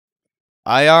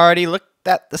I already looked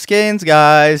at the skins,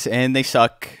 guys, and they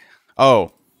suck.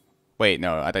 Oh, wait,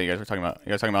 no. I thought you guys were talking about. You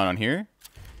guys talking about on here?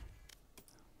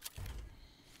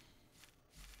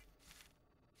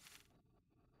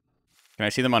 Can I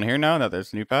see them on here now that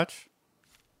there's a new patch?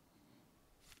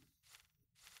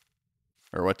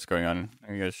 Or what's going on?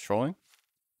 Are you guys trolling?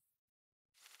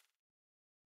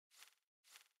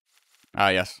 Ah,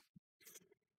 yes.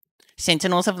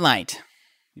 Sentinels of Light.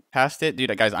 You passed it?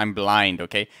 Dude, guys, I'm blind,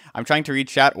 okay? I'm trying to read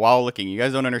chat while looking. You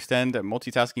guys don't understand that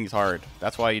multitasking is hard.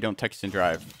 That's why you don't text and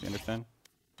drive. You understand?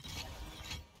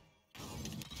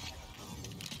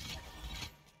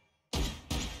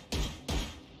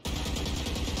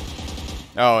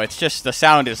 Oh, it's just the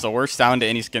sound is the worst sound to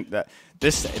any skin.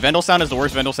 This Vandal sound is the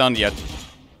worst Vandal sound yet.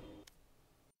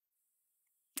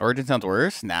 Origin sounds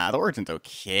worse? Nah, the Origin's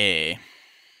okay.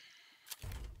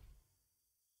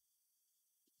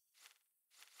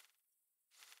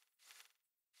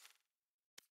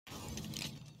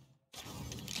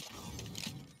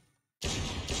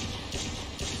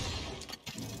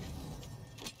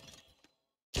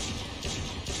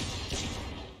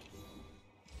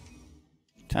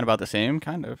 Kind of about the same,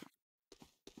 kind of.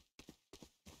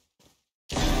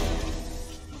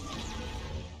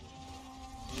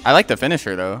 I like the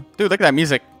finisher though. Dude, look at that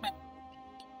music.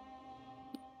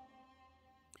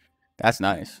 That's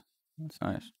nice. That's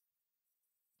nice.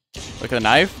 Look at the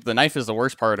knife. The knife is the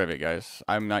worst part of it, guys.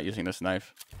 I'm not using this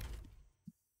knife.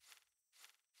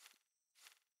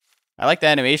 I like the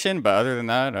animation, but other than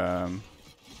that,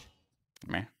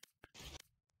 meh.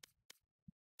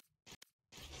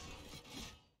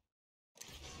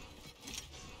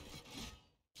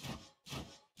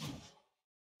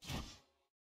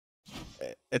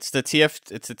 It's the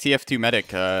TF2 medic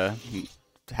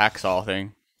hacksaw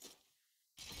thing.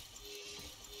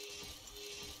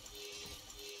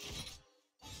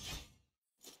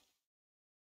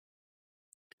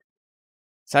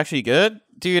 It's actually good.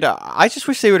 Dude, I just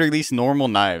wish they would release normal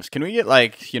knives. Can we get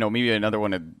like, maybe another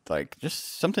one of like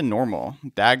just something normal?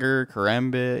 Dagger,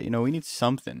 karambit, we need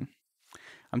something.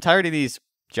 I'm tired of these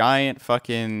giant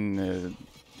fucking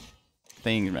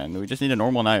things, man. We just need a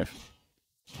normal knife.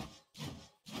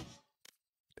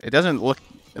 It doesn't look.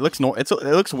 It looks no. It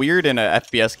looks weird in a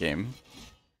FPS game.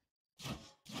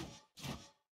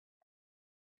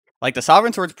 Like the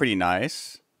Sovereign Sword's pretty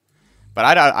nice, but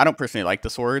I don't personally like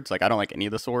the swords. Like I don't like any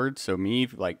of the swords. So me,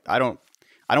 like I don't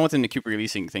want them to keep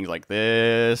releasing things like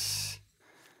this,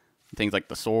 things like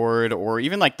the sword, or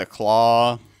even like the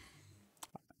claw.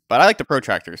 But I like the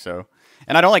protractor. So,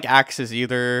 and I don't like axes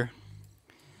either.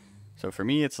 So for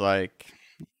me, it's like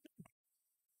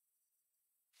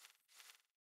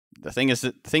the thing is,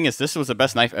 this was the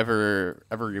best knife ever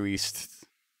released.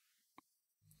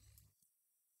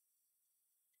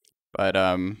 But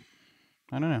I don't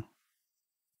know.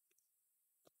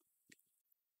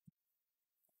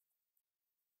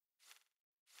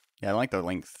 Yeah, I don't like the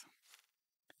length.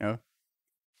 You know?